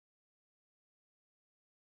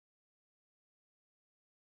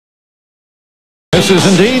This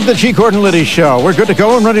is indeed the G. Gordon Liddy Show. We're good to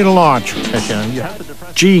go and ready to launch.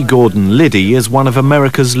 G. Gordon Liddy is one of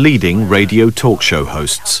America's leading radio talk show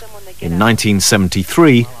hosts. In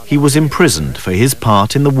 1973, he was imprisoned for his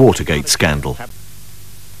part in the Watergate scandal.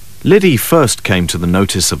 Liddy first came to the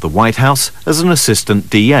notice of the White House as an assistant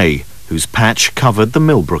DA, whose patch covered the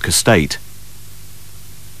Millbrook estate.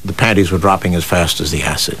 The patties were dropping as fast as the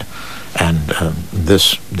acid, and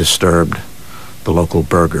this disturbed the local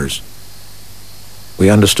burghers. We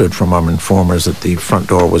understood from our informers that the front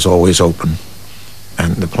door was always open,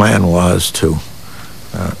 and the plan was to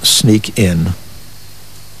sneak in.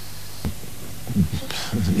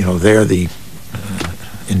 You know, there the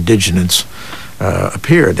indigents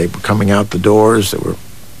appeared. They were coming out the doors. They were,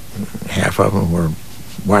 half of them were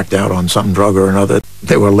whacked out on some drug or another.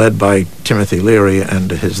 They were led by Timothy Leary and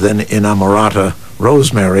his then inamorata,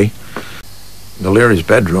 Rosemary. In the Leary's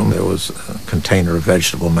bedroom, there was a container of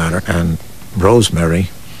vegetable matter, and Rosemary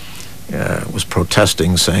was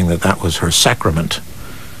protesting, saying that that was her sacrament.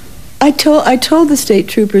 I told the state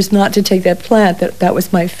troopers not to take that plant, that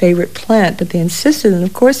was my favorite plant, but they insisted, and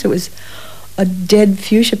of course it was a dead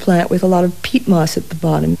fuchsia plant with a lot of peat moss at the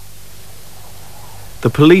bottom. The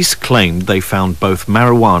police claimed they found both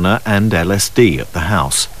marijuana and LSD at the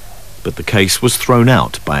house, but the case was thrown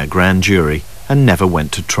out by a grand jury and never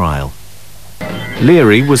went to trial.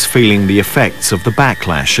 Leary was feeling the effects of the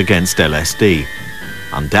backlash against LSD.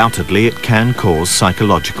 Undoubtedly, it can cause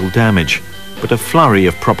psychological damage, but a flurry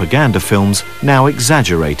of propaganda films now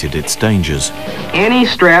exaggerated its dangers. Any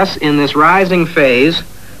stress in this rising phase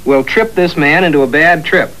will trip this man into a bad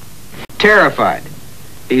trip. Terrified.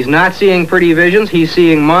 He's not seeing pretty visions, he's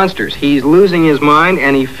seeing monsters. He's losing his mind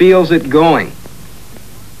and he feels it going.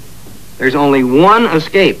 There's only one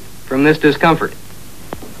escape from this discomfort.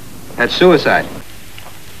 That's suicide.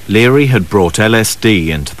 Leary had brought LSD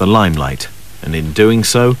into the limelight, and in doing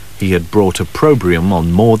so, he had brought opprobrium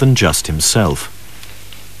on more than just himself.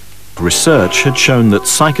 Research had shown that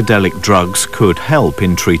psychedelic drugs could help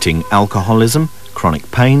in treating alcoholism, chronic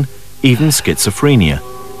pain, even schizophrenia.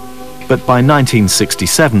 But by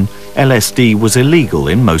 1967, LSD was illegal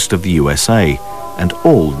in most of the USA, and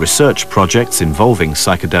all research projects involving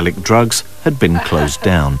psychedelic drugs had been closed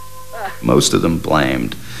down. Most of them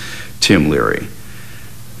blamed Tim Leary,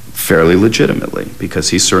 fairly legitimately, because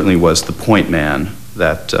he certainly was the point man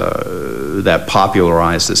that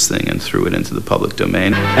popularized this thing and threw it into the public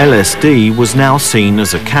domain. LSD was now seen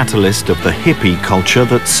as a catalyst of the hippie culture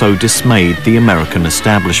that so dismayed the American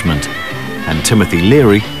establishment, and Timothy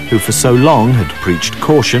Leary, who for so long had preached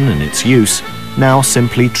caution in its use, now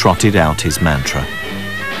simply trotted out his mantra.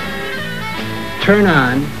 Turn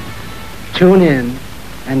on, tune in,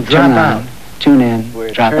 and drop out. Tune in,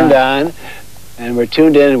 we're drop turned out. on, and we're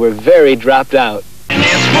tuned in, and we're very dropped out. And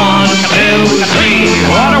it's 1, 2, 3,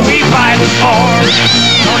 what are we fighting for?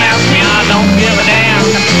 Don't ask me, I don't give a damn.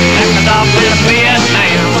 That's the dog with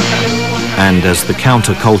Vietnam. And as the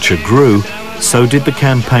counterculture grew, so did the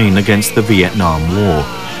campaign against the Vietnam War.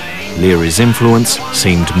 Leary's influence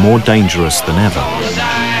seemed more dangerous than ever.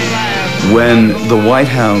 When the White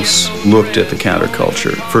House looked at the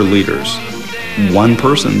counterculture for leaders, one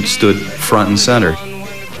person stood front and center.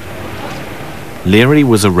 Leary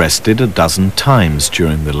was arrested a dozen times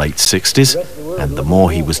during the late 60s, and the more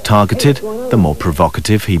he was targeted, the more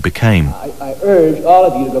provocative he became. I urge all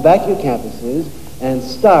of you to go back to your campuses and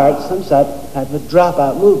start some type of a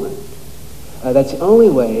dropout movement. That's the only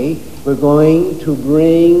way we're going to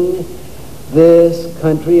bring this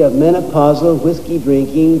country of menopausal,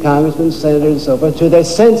 whiskey-drinking congressmen, senators, and so forth to their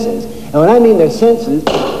senses. And when I mean their senses,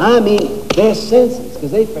 I mean their senses,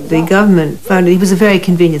 because they forgot. The government found he was a very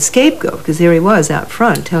convenient scapegoat, because there he was out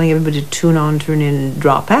front telling everybody to tune on, turn in, and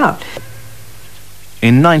drop out.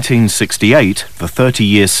 In 1968, the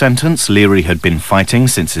 30-year sentence Leary had been fighting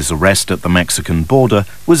since his arrest at the Mexican border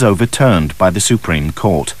was overturned by the Supreme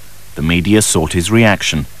Court. The media sought his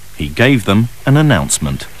reaction. He gave them an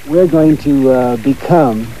announcement. We're going to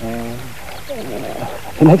become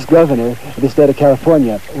the next governor of the state of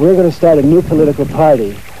California. We're going to start a new political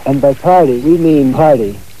party. And by party, we mean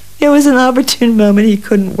party. It was an opportune moment. He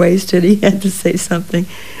couldn't waste it. He had to say something.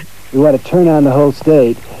 We want to turn on the whole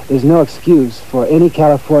state. There's no excuse for any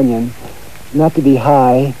Californian not to be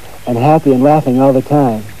high and happy and laughing all the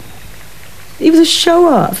time. He was a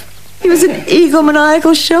show-off. He was an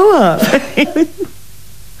egomaniacal show-off.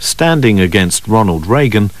 Standing against Ronald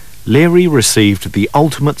Reagan, Leary received the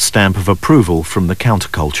ultimate stamp of approval from the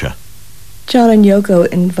counterculture. John and Yoko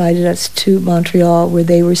invited us to Montreal, where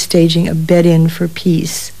they were staging a bed-in for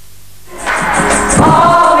peace.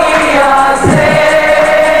 All we are saying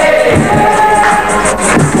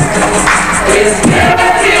is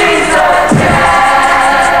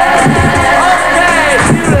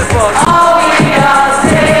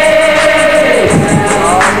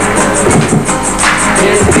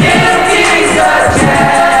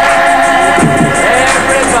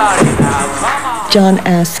John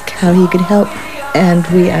asked how he could help, and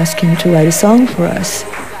we asked him to write a song for us.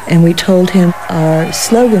 And we told him our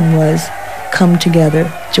slogan was, "Come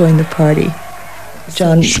together, join the party."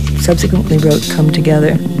 John subsequently wrote "Come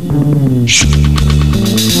Together."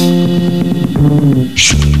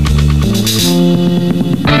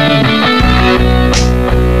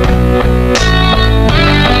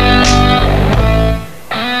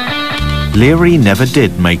 Leary never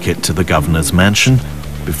did make it to the governor's mansion.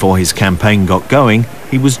 Before his campaign got going,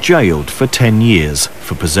 he was jailed for 10 years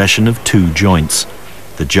for possession of 2 joints.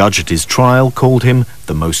 The judge at his trial called him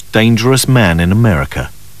the most dangerous man in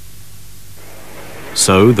America.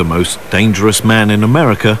 So the most dangerous man in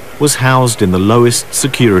America was housed in the lowest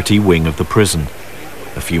security wing of the prison.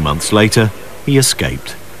 A few months later, he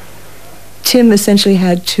escaped. Tim essentially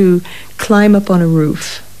had to climb up on a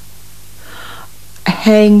roof,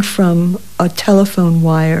 hang from a telephone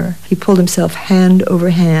wire. He pulled himself hand over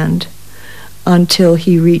hand until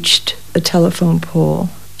he reached a telephone pole,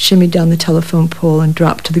 shimmied down the telephone pole, and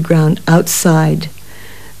dropped to the ground outside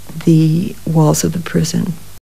the walls of the prison.